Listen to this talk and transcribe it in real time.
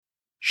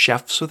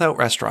Chefs Without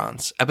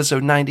Restaurants,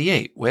 episode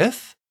 98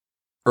 with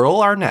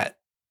Earl Arnett,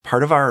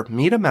 part of our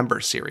Meet a Member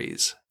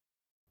series.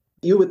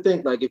 You would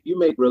think, like, if you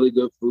make really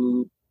good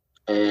food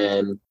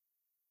and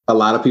a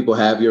lot of people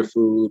have your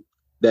food,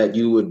 that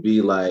you would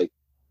be like,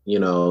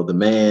 the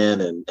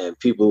man and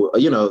people,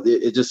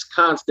 it's just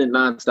constant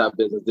nonstop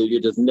business. You're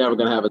just never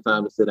going to have a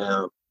time to sit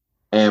down.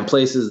 And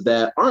places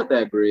that aren't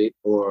that great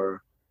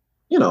or,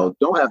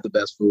 don't have the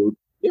best food,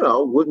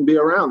 wouldn't be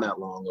around that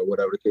long or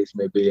whatever the case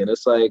may be. And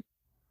it's like,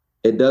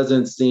 it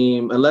doesn't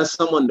seem, unless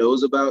someone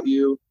knows about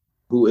you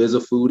who is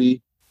a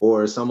foodie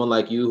or someone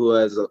like you who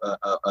has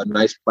a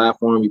nice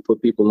platform, you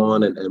put people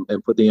on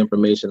and put the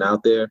information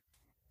out there.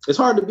 It's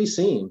hard to be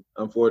seen,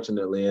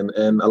 unfortunately.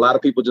 And a lot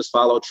of people just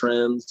follow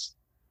trends.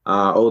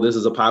 This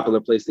is a popular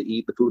place to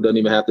eat. The food doesn't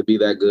even have to be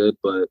that good,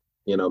 but,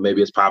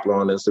 maybe it's popular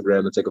on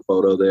Instagram to take a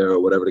photo there or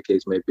whatever the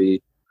case may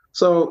be.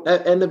 So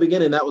in the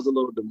beginning, that was a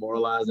little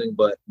demoralizing,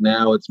 but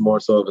now it's more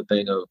so of a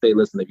thing of, hey,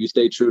 listen, if you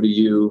stay true to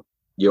you,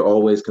 you're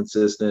always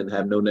consistent,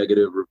 have no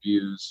negative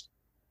reviews,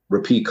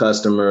 repeat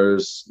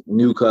customers,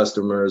 new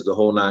customers, the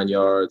whole 9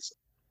 yards,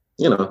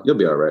 you'll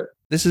be all right.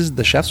 This is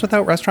the Chefs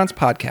Without Restaurants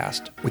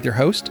podcast with your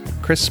host,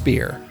 Chris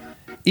Spear.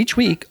 Each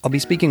week, I'll be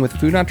speaking with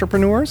food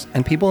entrepreneurs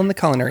and people in the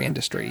culinary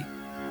industry.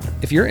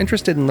 If you're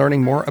interested in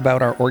learning more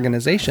about our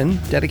organization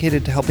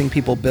dedicated to helping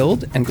people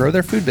build and grow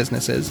their food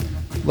businesses,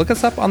 look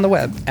us up on the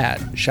web at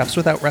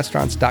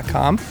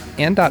chefswithoutrestaurants.com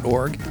and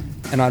 .org,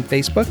 and on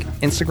Facebook,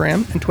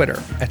 Instagram, and Twitter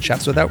at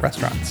Chefs Without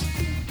Restaurants.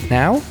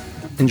 Now,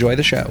 enjoy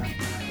the show.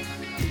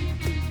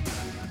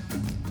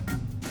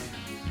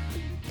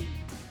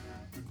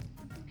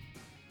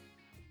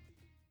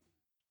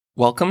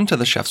 Welcome to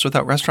the Chefs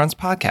Without Restaurants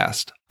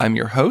podcast. I'm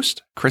your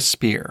host, Chris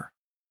Spear.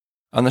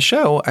 On the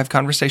show, I have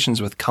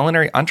conversations with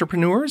culinary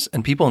entrepreneurs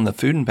and people in the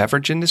food and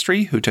beverage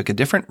industry who took a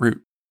different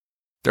route.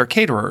 They're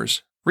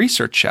caterers,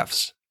 research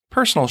chefs,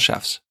 personal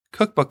chefs,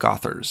 cookbook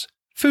authors,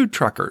 food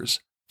truckers,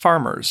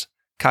 farmers,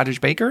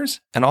 cottage bakers,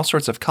 and all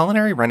sorts of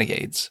culinary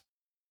renegades.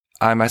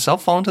 I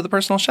myself fall into the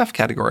personal chef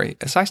category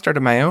as I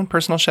started my own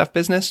personal chef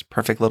business,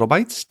 Perfect Little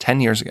Bites,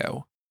 10 years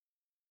ago.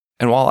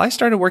 And while I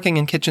started working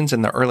in kitchens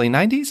in the early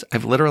 90s,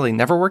 I've literally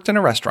never worked in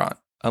a restaurant,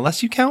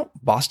 unless you count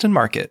Boston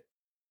Market.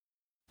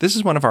 This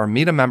is one of our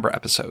Meet a Member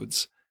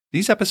episodes.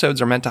 These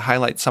episodes are meant to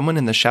highlight someone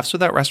in the Chefs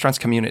Without Restaurants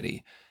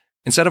community.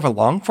 Instead of a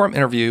long-form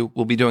interview,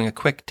 we'll be doing a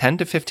quick 10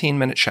 to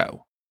 15-minute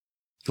show.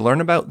 You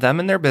learn about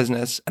them and their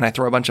business, and I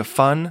throw a bunch of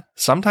fun,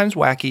 sometimes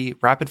wacky,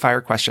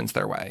 rapid-fire questions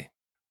their way.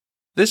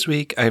 This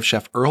week, I have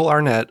Chef Earl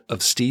Arnett of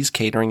Steez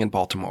Catering in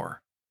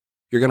Baltimore.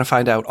 You're going to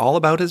find out all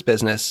about his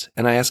business,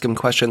 and I ask him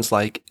questions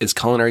like, is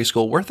culinary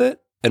school worth it?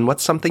 And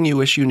what's something you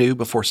wish you knew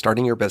before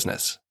starting your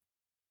business?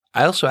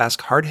 I also ask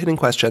hard-hitting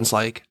questions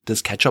like,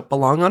 does ketchup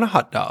belong on a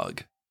hot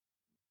dog?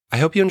 I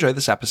hope you enjoy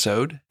this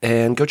episode,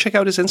 and go check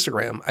out his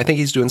Instagram. I think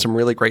he's doing some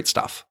really great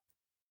stuff.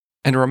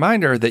 And a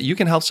reminder that you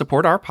can help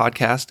support our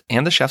podcast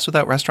and the Chefs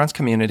Without Restaurants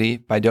community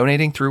by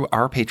donating through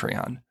our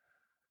Patreon.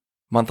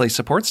 Monthly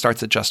support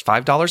starts at just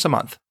 $5 a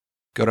month.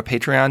 Go to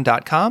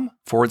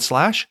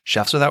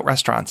patreon.com/Chefs Without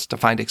Restaurants to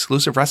find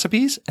exclusive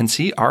recipes and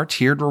see our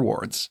tiered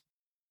rewards.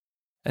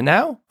 And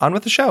now, on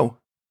with the show.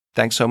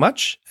 Thanks so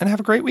much, and have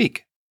a great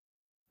week.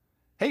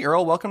 Hey,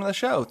 Earl, welcome to the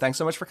show. Thanks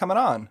so much for coming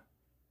on.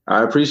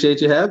 I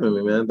appreciate you having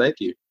me, man.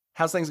 Thank you.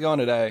 How's things going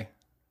today?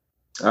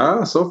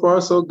 So far,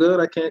 so good.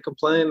 I can't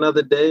complain.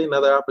 Another day,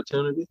 another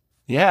opportunity.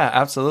 Yeah,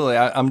 absolutely.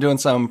 I'm doing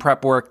some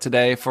prep work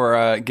today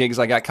for gigs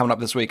I got coming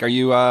up this week. Are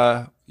you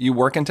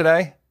working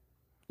today?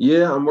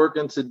 Yeah, I'm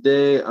working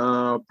today.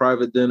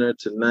 Private dinner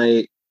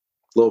tonight.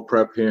 Little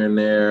prep here and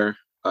there.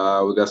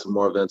 We got some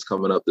more events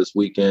coming up this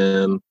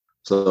weekend.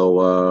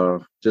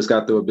 So just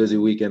got through a busy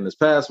weekend this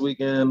past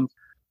weekend.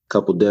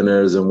 Couple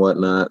dinners and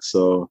whatnot.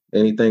 So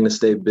anything to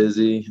stay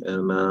busy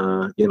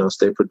and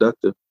stay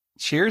productive.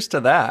 Cheers to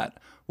that.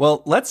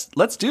 Well, let's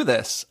do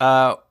this.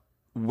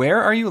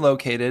 Where are you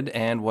located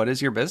and what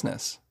is your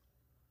business?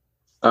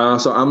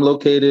 So I'm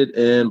located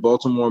in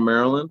Baltimore,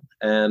 Maryland,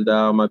 and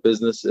my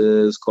business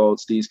is called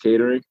Steez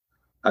Catering.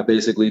 I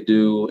basically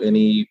do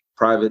any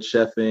private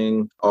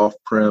chefing,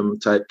 off-prem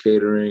type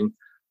catering,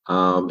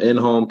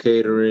 in-home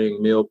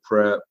catering, meal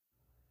prep,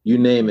 you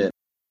name it.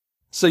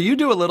 So you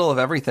do a little of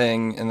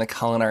everything in the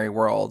culinary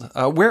world.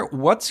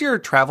 What's your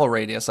travel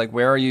radius? Like,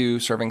 where are you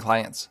serving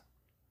clients?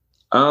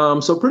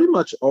 So pretty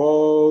much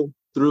all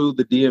through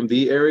the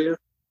DMV area.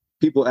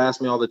 People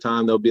ask me all the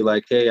time. They'll be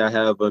like, "Hey, I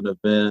have an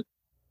event,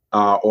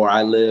 or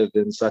I live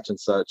in such and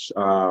such.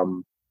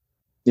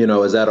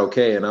 Is that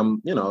okay?" And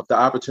I'm, if the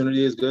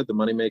opportunity is good, the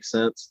money makes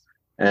sense,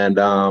 and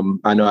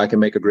I know I can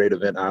make a great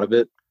event out of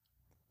it,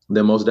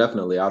 then most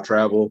definitely I'll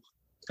travel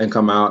and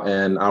come out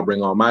and I'll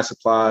bring all my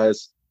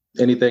supplies.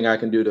 Anything I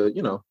can do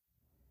to,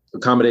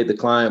 accommodate the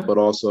client, but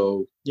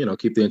also,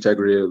 keep the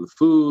integrity of the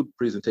food,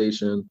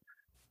 presentation,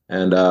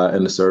 and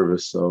the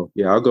service. So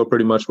yeah, I'll go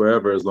pretty much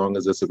wherever as long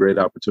as it's a great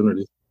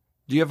opportunity.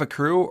 Do you have a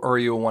crew or are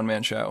you a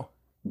one-man show?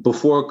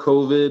 Before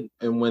COVID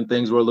and when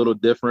things were a little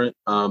different,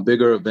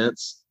 bigger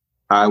events,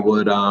 I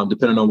would,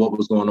 depending on what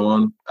was going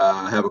on,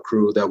 have a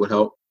crew that would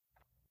help.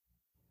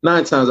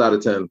 Nine times out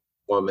of 10,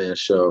 one man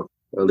show.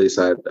 At least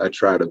I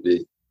try to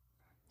be.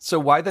 So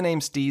why the name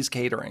Steez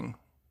Catering?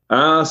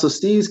 So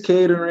Steez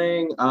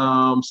Catering,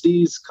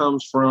 Steez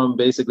comes from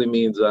basically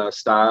means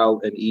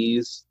style and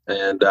ease.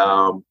 And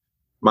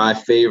my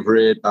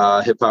favorite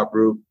hip hop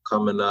group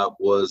coming up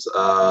was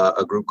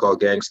a group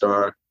called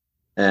Gangstar.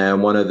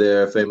 And one of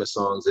their famous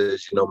songs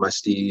is, My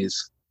Steez.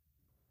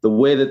 The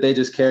way that they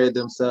just carried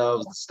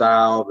themselves, the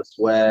style, the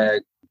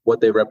swag, what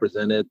they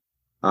represented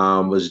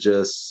was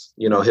just,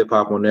 hip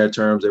hop on their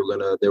terms. They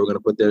were gonna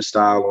put their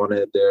style on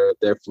it,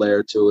 their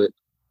flair to it,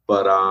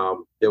 but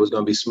it was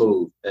gonna be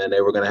smooth, and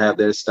they were gonna have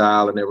their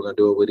style, and they were gonna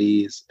do it with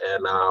ease.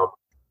 And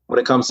when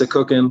it comes to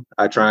cooking,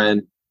 I try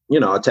and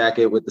attack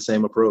it with the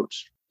same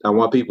approach. I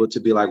want people to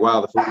be like,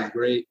 "Wow, the food is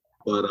great,"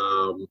 but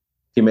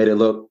he made it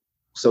look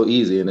so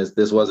easy, and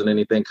this wasn't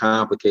anything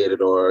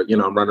complicated, or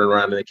I'm running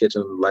around in the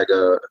kitchen like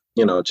a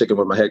chicken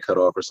with my head cut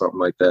off or something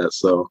like that.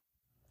 So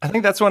I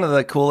think that's one of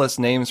the coolest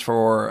names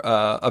for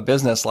a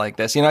business like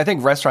this. I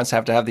think restaurants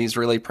have to have these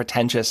really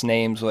pretentious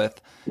names with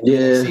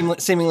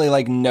seemingly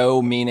like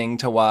no meaning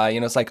to why.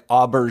 It's like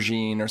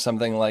aubergine or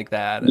something like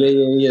that.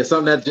 Yeah.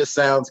 Something that just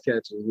sounds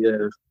catchy.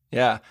 Yeah.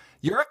 Yeah.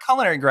 You're a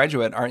culinary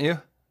graduate, aren't you?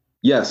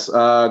 Yes.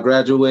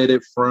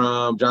 Graduated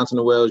from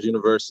Johnson & Wales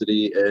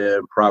University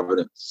in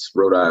Providence,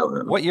 Rhode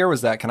Island. What year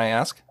was that? Can I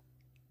ask?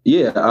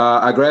 Yeah.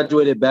 I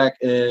graduated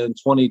back in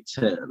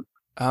 2010.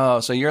 Oh,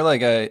 so you're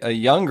like a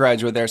young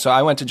graduate there. So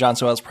I went to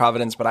Johnson Wales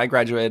Providence, but I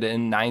graduated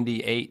in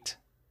 98.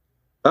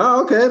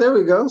 Oh, okay. There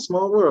we go.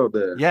 Small world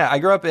there. Yeah, I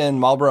grew up in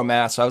Marlboro,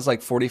 Mass. So I was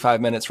like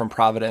 45 minutes from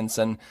Providence,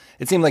 and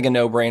it seemed like a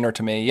no-brainer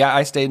to me. Yeah,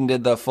 I stayed and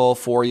did the full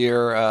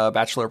 4-year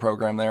bachelor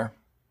program there.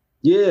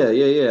 Yeah.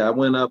 I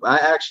went up. I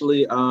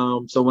actually,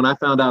 so when I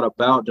found out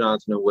about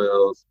Johnson &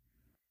 Wales,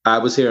 I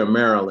was here in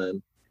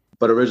Maryland,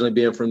 but originally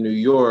being from New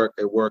York,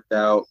 it worked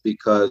out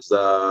because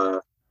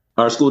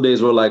our school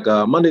days were like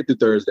Monday through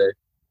Thursday.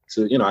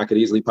 So, I could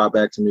easily pop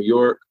back to New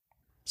York.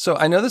 So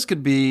I know this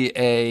could be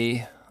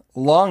a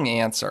long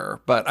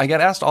answer, but I get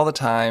asked all the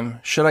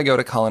time, should I go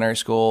to culinary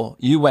school?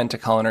 You went to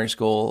culinary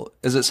school.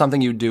 Is it something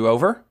you do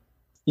over?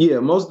 Yeah,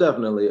 most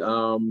definitely.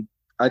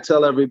 I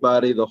tell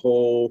everybody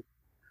people,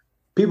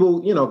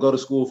 go to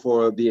school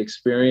for the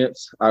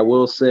experience. I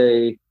will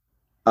say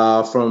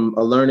from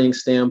a learning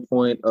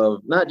standpoint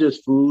of not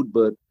just food,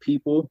 but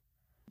people,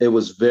 it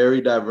was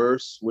very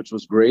diverse, which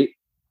was great.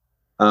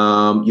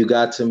 You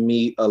got to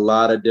meet a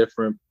lot of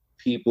different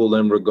people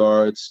in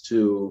regards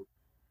to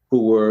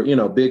who were,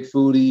 big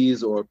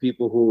foodies, or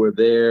people who were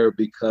there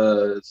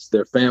because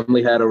their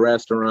family had a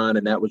restaurant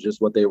and that was just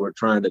what they were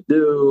trying to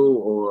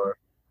do. Or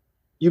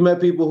you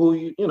met people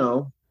who,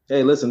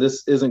 hey, listen,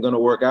 this isn't going to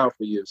work out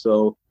for you.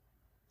 So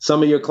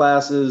some of your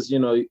classes,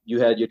 you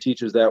had your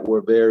teachers that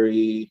were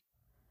very,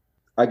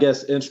 I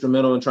guess,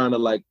 instrumental in trying to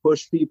like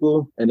push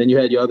people. And then you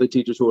had your other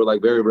teachers who were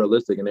like very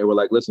realistic, and they were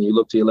like, listen, you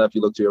look to your left,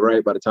 you look to your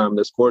right. By the time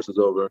this course is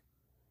over,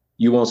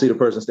 you won't see the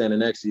person standing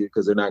next to you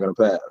because they're not going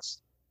to pass.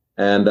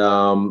 And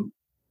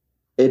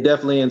it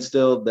definitely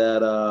instilled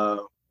that,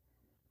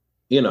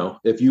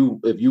 if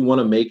you want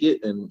to make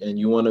it and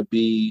you want to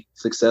be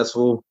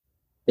successful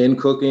in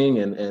cooking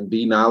and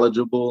be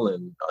knowledgeable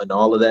and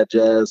all of that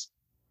jazz,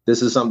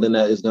 this is something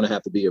that is going to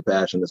have to be your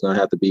passion. It's going to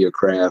have to be your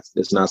craft.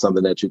 It's not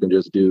something that you can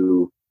just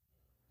do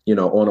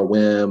on a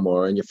whim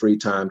or in your free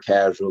time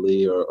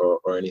casually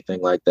or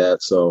anything like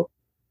that. So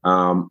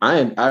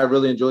I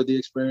really enjoyed the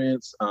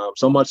experience,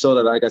 so much so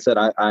that, like I said,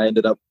 I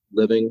ended up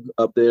living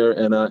up there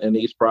in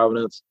East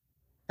Providence.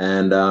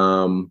 And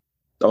the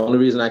only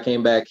reason I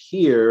came back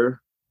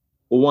here,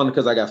 well, one,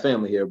 because I got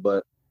family here,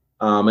 but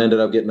I ended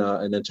up getting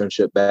an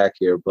internship back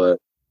here. But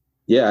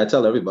yeah, I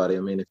tell everybody, I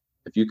mean,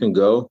 if you can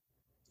go,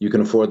 you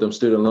can afford them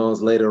student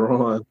loans later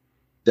on,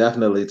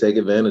 definitely take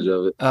advantage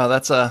of it. Oh,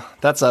 that's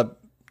a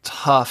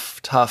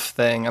tough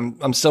thing.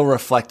 I'm still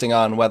reflecting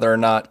on whether or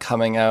not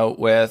coming out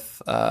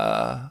with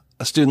a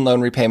student loan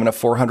repayment of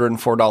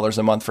 $404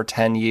 a month for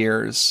 10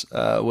 years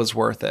was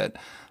worth it.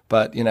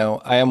 But,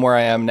 I am where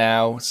I am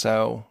now.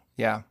 So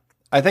yeah,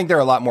 I think there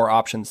are a lot more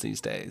options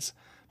these days,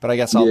 but I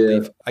guess I'll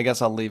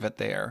leave it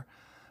there.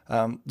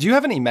 Do you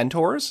have any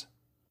mentors?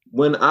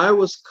 When I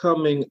was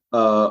coming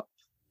up,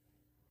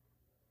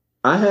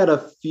 I had a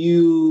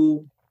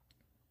few,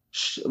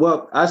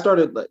 I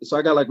started, so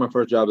I got like my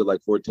first job at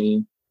like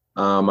 14.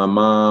 My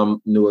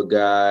mom knew a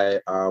guy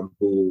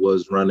who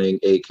was running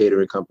a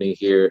catering company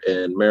here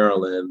in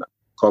Maryland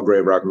called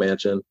Grave Rock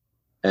Mansion,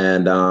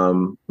 and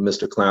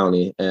Mr.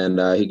 Clowney. And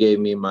he gave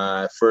me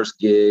my first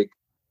gig.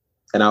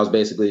 And I was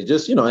basically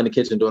just, in the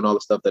kitchen doing all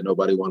the stuff that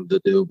nobody wanted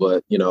to do.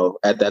 But,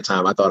 at that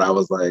time, I thought I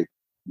was like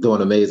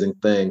doing amazing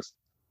things.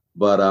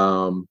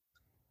 But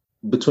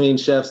between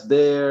chefs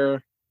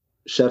there,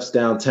 chefs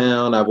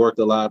downtown, I've worked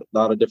a lot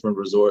of different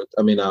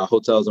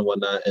hotels and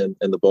whatnot in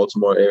the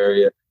Baltimore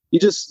area. You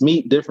just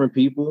meet different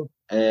people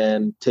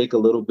and take a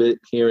little bit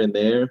here and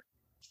there.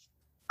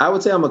 I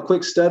would say I'm a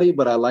quick study,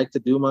 but I like to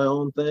do my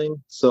own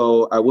thing.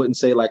 So I wouldn't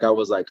say like I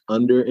was like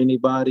under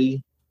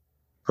anybody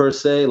per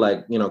se,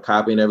 like,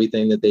 copying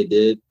everything that they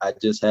did. I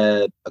just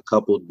had a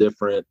couple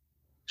different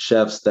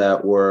chefs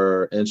that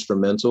were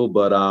instrumental.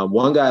 But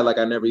one guy like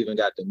I never even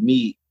got to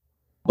meet,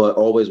 but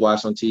always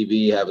watched on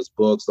TV, have his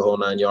books, the whole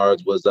nine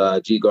yards, was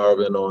G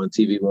Garvin on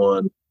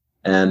TV1.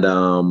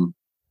 And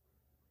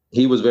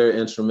he was very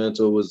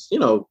instrumental. It was,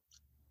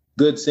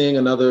 good seeing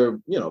another,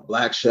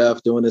 Black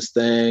chef doing this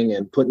thing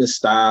and putting his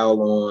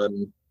style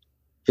on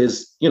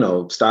his,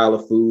 style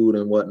of food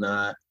and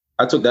whatnot.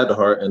 I took that to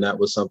heart, and that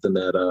was something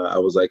that I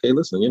was like, hey,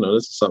 listen,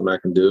 this is something I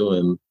can do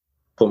and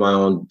put my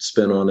own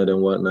spin on it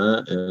and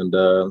whatnot. And,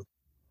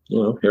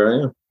 here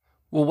I am.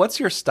 Well, what's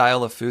your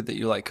style of food that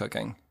you like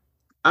cooking?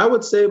 I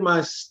would say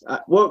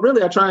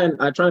really, I try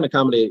and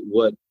accommodate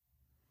what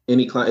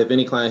if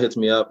any client hits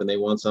me up and they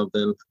want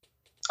something,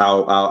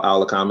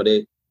 I'll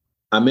accommodate.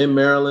 I'm in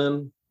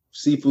Maryland.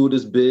 Seafood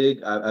is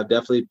big. I've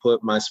definitely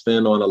put my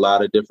spin on a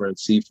lot of different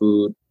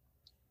seafood.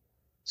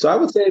 So I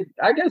would say,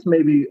 I guess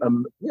maybe,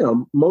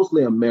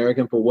 mostly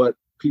American for what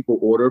people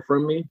order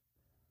from me.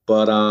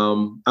 But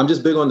I'm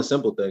just big on the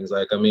simple things.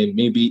 Like, I mean,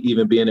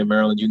 even being in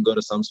Maryland, you can go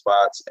to some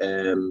spots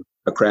and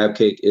a crab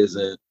cake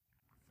isn't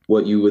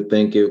what you would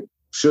think it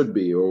should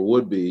be or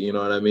would be. You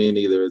know what I mean?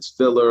 Either it's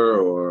filler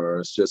or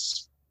it's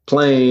just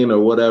plain or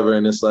whatever.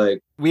 And it's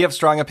like, we have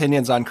strong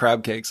opinions on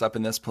crab cakes up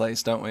in this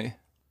place, don't we?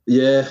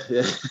 Yeah.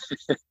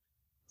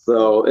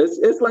 So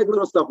it's like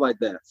little stuff like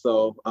that.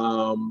 So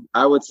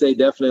I would say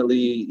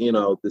definitely,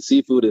 the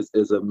seafood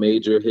is a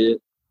major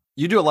hit.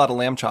 You do a lot of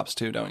lamb chops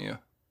too, don't you?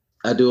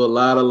 I do a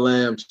lot of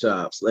lamb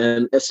chops,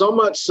 and it's so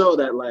much so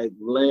that like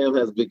lamb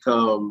has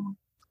become.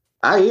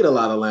 I eat a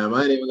lot of lamb.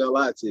 I ain't even gonna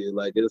lie to you.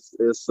 Like it's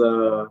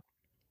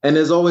and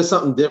there's always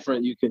something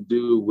different you can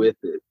do with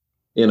it.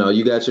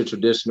 You got your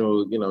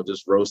traditional,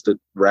 just roasted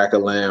rack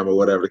of lamb or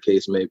whatever the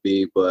case may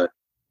be, but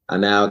I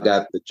now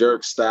got the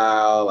jerk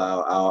style.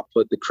 I'll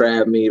put the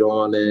crab meat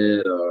on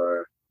it,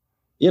 or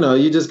you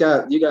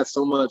got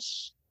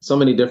so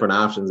many different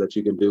options that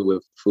you can do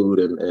with food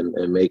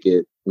and make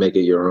it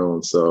your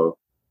own. So,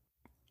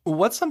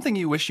 what's something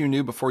you wish you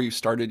knew before you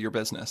started your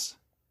business?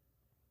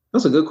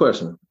 That's a good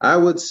question. I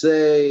would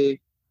say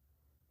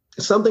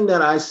something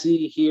that I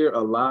see here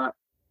a lot.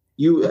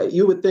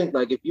 You would think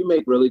like if you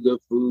make really good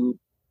food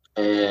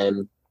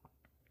and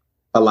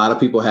a lot of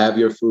people have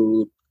your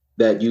food,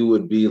 that you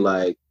would be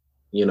like,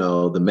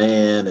 the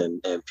man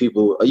and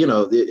people,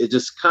 it's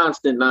just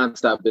constant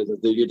nonstop business.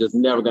 You're just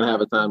never going to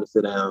have a time to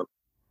sit down.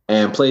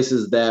 And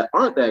places that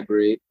aren't that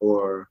great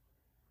or,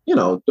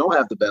 don't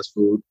have the best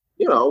food,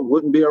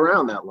 wouldn't be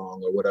around that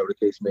long or whatever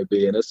the case may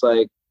be. And it's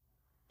like,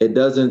 it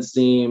doesn't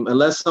seem,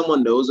 unless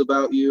someone knows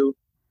about you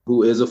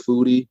who is a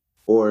foodie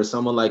or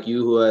someone like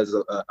you who has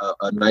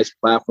a nice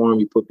platform,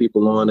 you put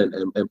people on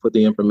and put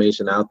the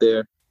information out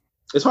there.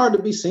 It's hard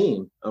to be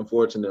seen,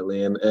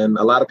 unfortunately. And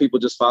a lot of people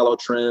just follow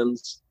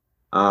trends.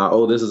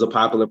 This is a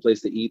popular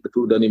place to eat. The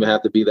food doesn't even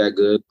have to be that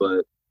good,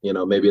 but,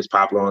 maybe it's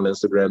popular on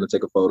Instagram to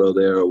take a photo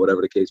there or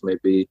whatever the case may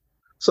be.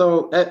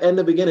 So in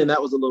the beginning,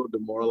 that was a little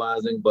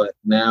demoralizing, but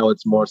now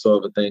it's more so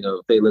of a thing of,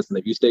 hey, listen,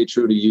 if you stay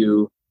true to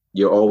you,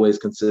 you're always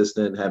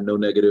consistent, have no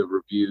negative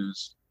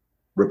reviews,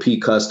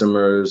 repeat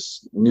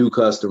customers, new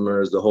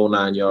customers, the whole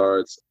nine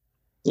yards,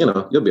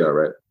 you'll be all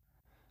right.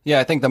 Yeah,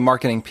 I think the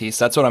marketing piece,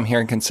 that's what I'm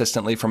hearing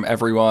consistently from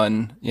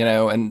everyone,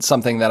 and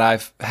something that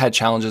I've had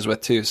challenges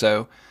with too.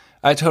 So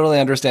I totally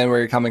understand where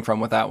you're coming from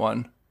with that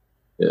one.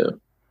 Yeah.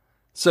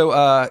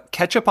 So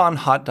ketchup on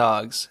hot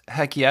dogs,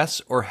 heck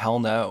yes or hell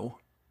no?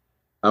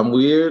 I'm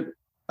weird.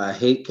 I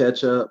hate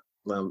ketchup.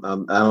 I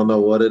don't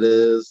know what it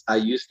is. I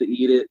used to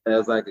eat it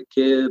as like a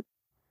kid.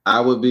 I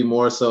would be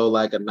more so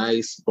like a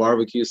nice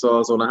barbecue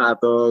sauce on a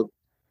hot dog.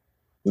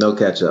 No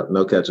ketchup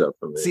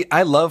for me. See,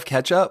 I love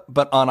ketchup,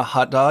 but on a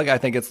hot dog, I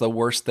think it's the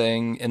worst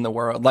thing in the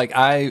world. Like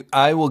I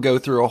will go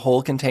through a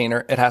whole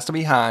container. It has to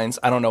be Heinz.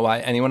 I don't know why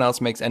anyone else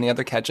makes any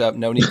other ketchup.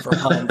 No need for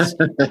Hunt's,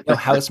 no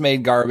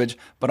house-made garbage.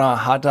 But on a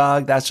hot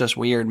dog, that's just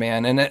weird,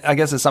 man. And I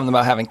guess it's something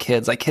about having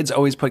kids. Like kids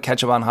always put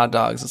ketchup on hot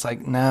dogs. It's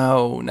like,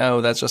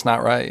 no, that's just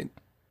not right.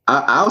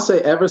 I'll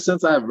say ever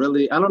since I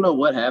don't know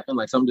what happened,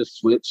 like something just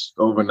switched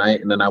overnight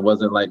and then I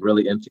wasn't like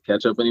really into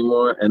ketchup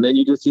anymore. And then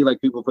you just see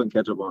like people putting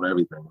ketchup on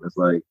everything. It's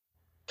like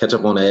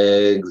ketchup on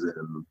eggs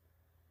and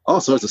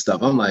all sorts of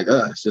stuff. I'm like,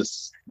 it's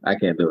just, I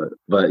can't do it.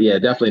 But yeah,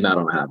 definitely not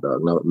on a hot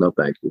dog. No,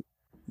 thank you.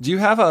 Do you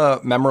have a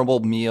memorable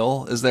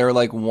meal? Is there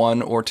like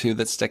one or two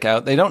that stick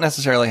out? They don't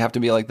necessarily have to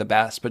be like the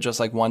best, but just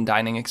like one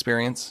dining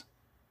experience.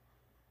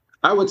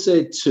 I would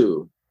say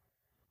two.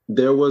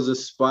 There was a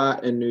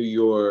spot in New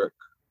York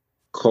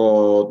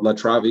called La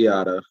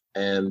Traviata,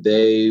 and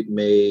they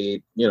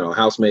made,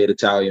 house-made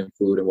Italian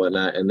food and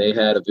whatnot. And they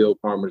had a veal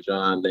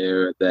parmesan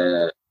there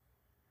that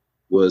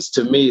was,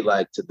 to me,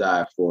 like to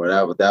die for.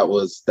 That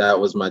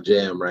was my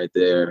jam right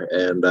there.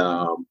 And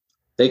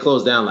they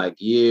closed down like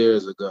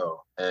years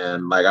ago,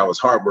 and like I was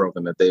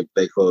heartbroken that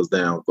they closed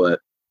down. But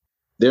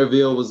their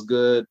veal was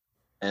good.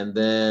 And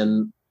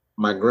then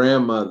my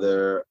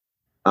grandmother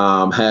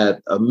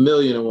had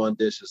 1,000,001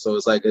 dishes, so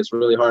it's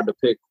really hard to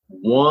pick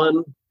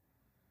one.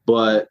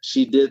 But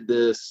she did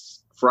this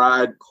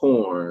fried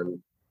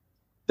corn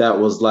that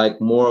was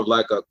like more of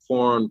like a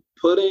corn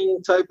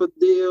pudding type of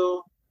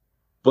deal.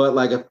 But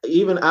like,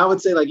 even I would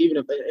say, like, even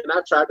if, and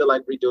I've tried to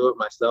like redo it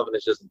myself, and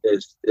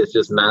it's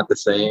just not the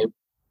same.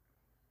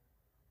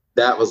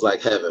 That was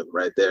like heaven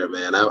right there,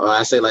 man.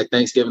 I say like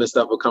Thanksgiving and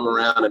stuff would come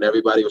around, and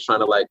everybody was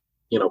trying to like,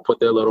 put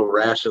their little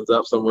rations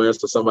up somewhere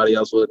so somebody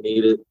else would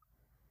need it.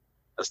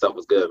 That stuff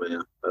was good,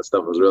 man. That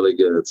stuff was really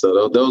good.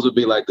 So those would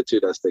be like the two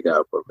that stick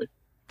out for me.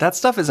 That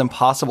stuff is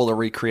impossible to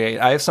recreate.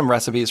 I have some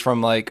recipes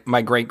from like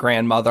my great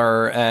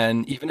grandmother,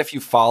 and even if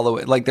you follow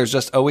it, like there's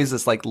just always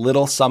this like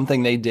little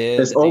something they did.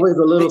 There's always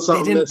a little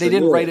something. They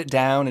didn't write it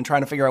down and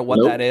trying to figure out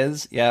what that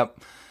is. Yep.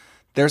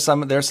 There's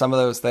some of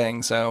those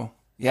things. So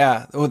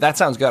yeah, that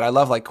sounds good. I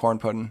love like corn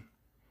pudding.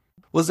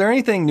 Was there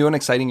anything new and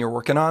exciting you're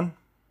working on?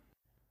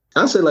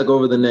 I'd say like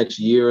over the next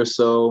year or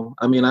so.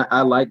 I mean,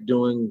 I like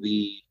doing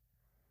the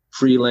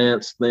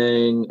freelance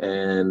thing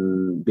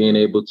and being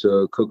able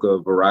to cook a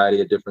variety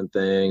of different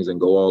things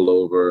and go all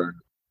over.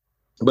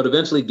 But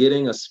eventually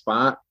getting a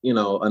spot,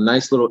 a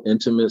nice little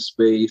intimate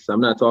space.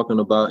 I'm not talking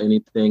about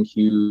anything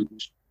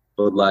huge,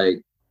 but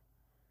like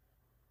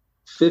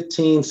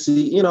 15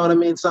 seat, you know what I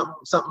mean?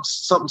 Something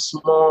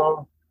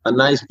small, a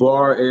nice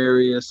bar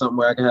area, something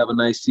where I can have a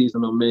nice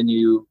seasonal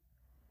menu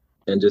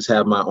and just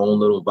have my own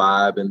little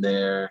vibe in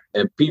there.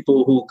 And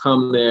people who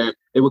come there,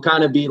 it would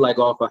kind of be like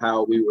off of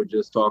how we were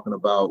just talking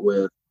about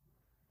with,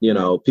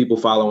 people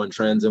following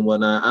trends and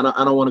whatnot.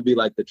 I don't want to be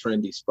like the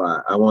trendy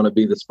spot. I want to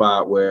be the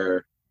spot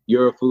where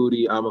you're a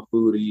foodie, I'm a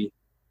foodie.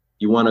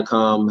 You want to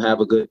come have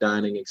a good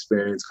dining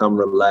experience, come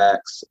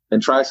relax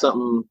and try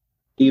something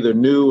either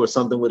new or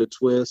something with a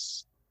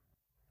twist.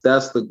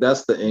 That's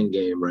the end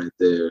game right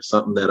there.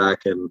 Something that I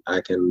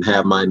can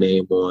have my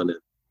name on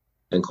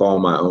and call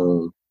my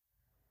own.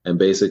 And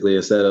basically,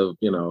 instead of,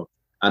 I know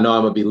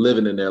I'm gonna be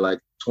living in there like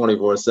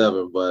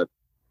 24/7, but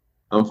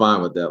I'm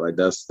fine with that. Like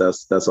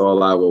that's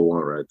all I will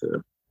want right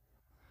there.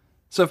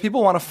 So if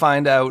people want to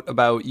find out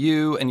about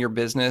you and your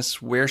business,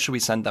 where should we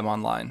send them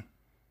online?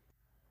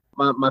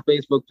 My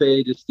Facebook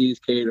page is Steve's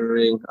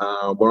Catering.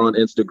 We're on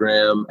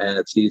Instagram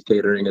at Steve's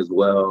Catering as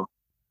well.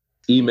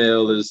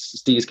 Email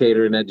is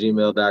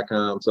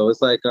stevescatering@gmail.com. So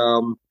it's like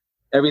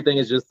everything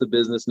is just the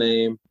business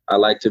name. I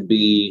like to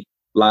be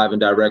live and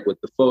direct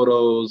with the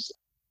photos,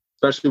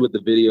 especially with the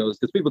videos,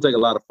 because people take a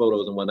lot of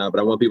photos and whatnot, but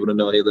I want people to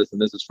know, hey, listen,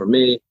 this is for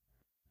me.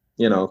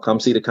 Come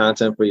see the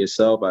content for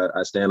yourself.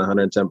 I stand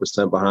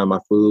 110% behind my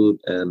food.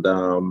 And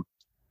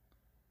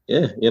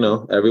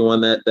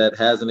everyone that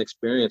has an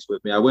experience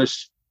with me. I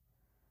wish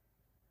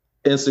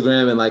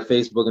Instagram and like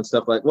Facebook and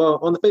stuff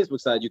on the Facebook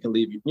side, you can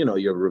leave,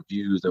 your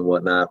reviews and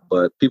whatnot,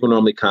 but people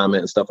normally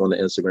comment and stuff on the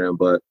Instagram,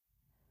 but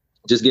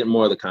just getting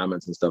more of the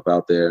comments and stuff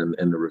out there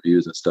and the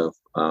reviews and stuff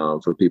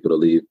for people to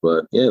leave.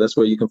 But yeah, that's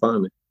where you can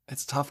find me.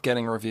 It's tough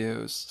getting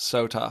reviews.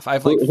 So tough. I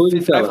have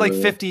like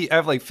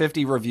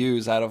 50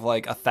 reviews out of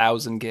like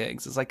 1,000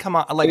 gigs. It's like, come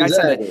on. Like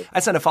exactly. I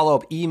send a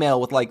follow-up email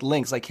with like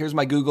links. Like, here's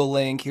my Google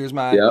link. Here's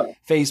my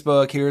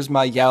Facebook. Here's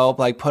my Yelp.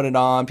 Like, put it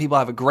on. People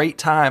have a great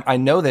time. I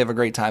know they have a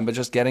great time, but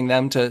just getting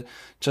them to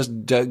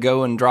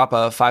go and drop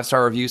a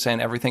 5-star review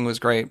saying everything was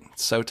great.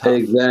 It's so tough.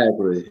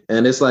 Exactly.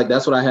 And it's like,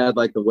 that's what I had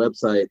like the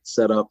website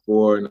set up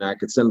for. And I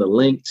could send a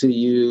link to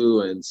you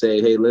and say,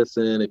 hey,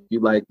 listen, if you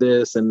like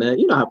this and that,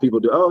 you know how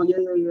people do. Oh, yeah.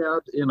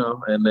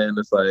 And then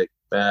it's like,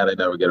 man, they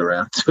never get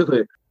around to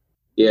it.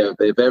 Yeah,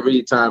 if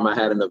every time I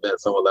had an event,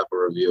 someone left a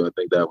review, I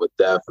think that would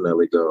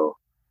definitely go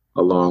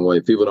a long way.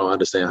 People don't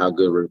understand how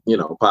good,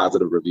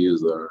 positive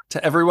reviews are.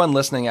 To everyone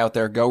listening out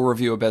there, go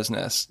review a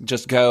business.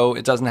 Just go.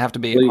 It doesn't have to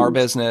be our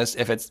business.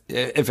 If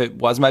it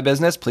was my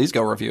business, please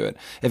go review it.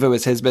 If it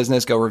was his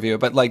business, go review it.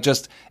 But like,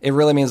 it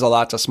really means a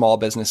lot to small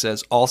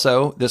businesses.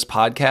 Also, this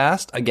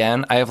podcast,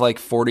 again, I have like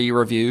 40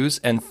 reviews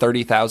and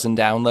 30,000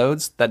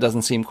 downloads. That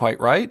doesn't seem quite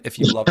right. If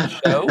you love the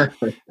show,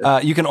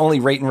 you can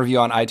only rate and review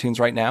on iTunes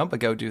right now, but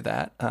go do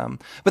that.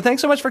 But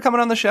thanks so much for coming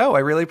on the show. I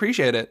really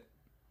appreciate it.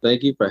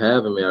 Thank you for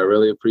having me. I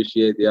really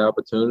appreciate the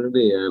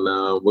opportunity, and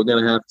we're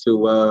gonna have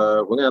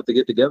to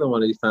get together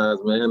one of these times,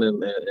 man,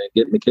 and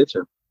get in the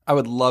kitchen. I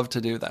would love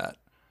to do that.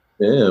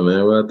 Yeah,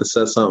 man, we'll have to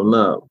set something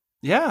up.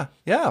 Yeah.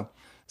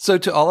 So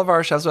to all of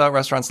our Chefs Without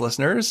Restaurants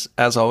listeners,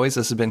 as always,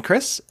 this has been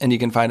Chris, and you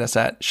can find us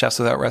at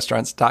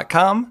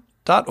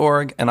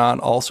chefswithoutrestaurants.com.org and on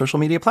all social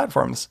media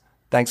platforms.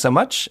 Thanks so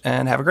much,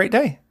 and have a great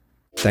day.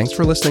 Thanks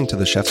for listening to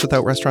the Chefs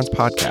Without Restaurants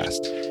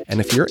podcast. And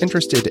if you're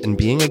interested in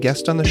being a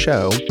guest on the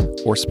show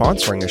or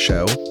sponsoring a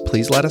show,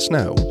 please let us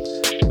know.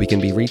 We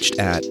can be reached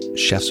at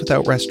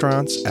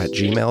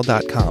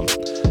chefswithoutrestaurants@gmail.com.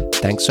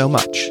 Thanks so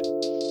much.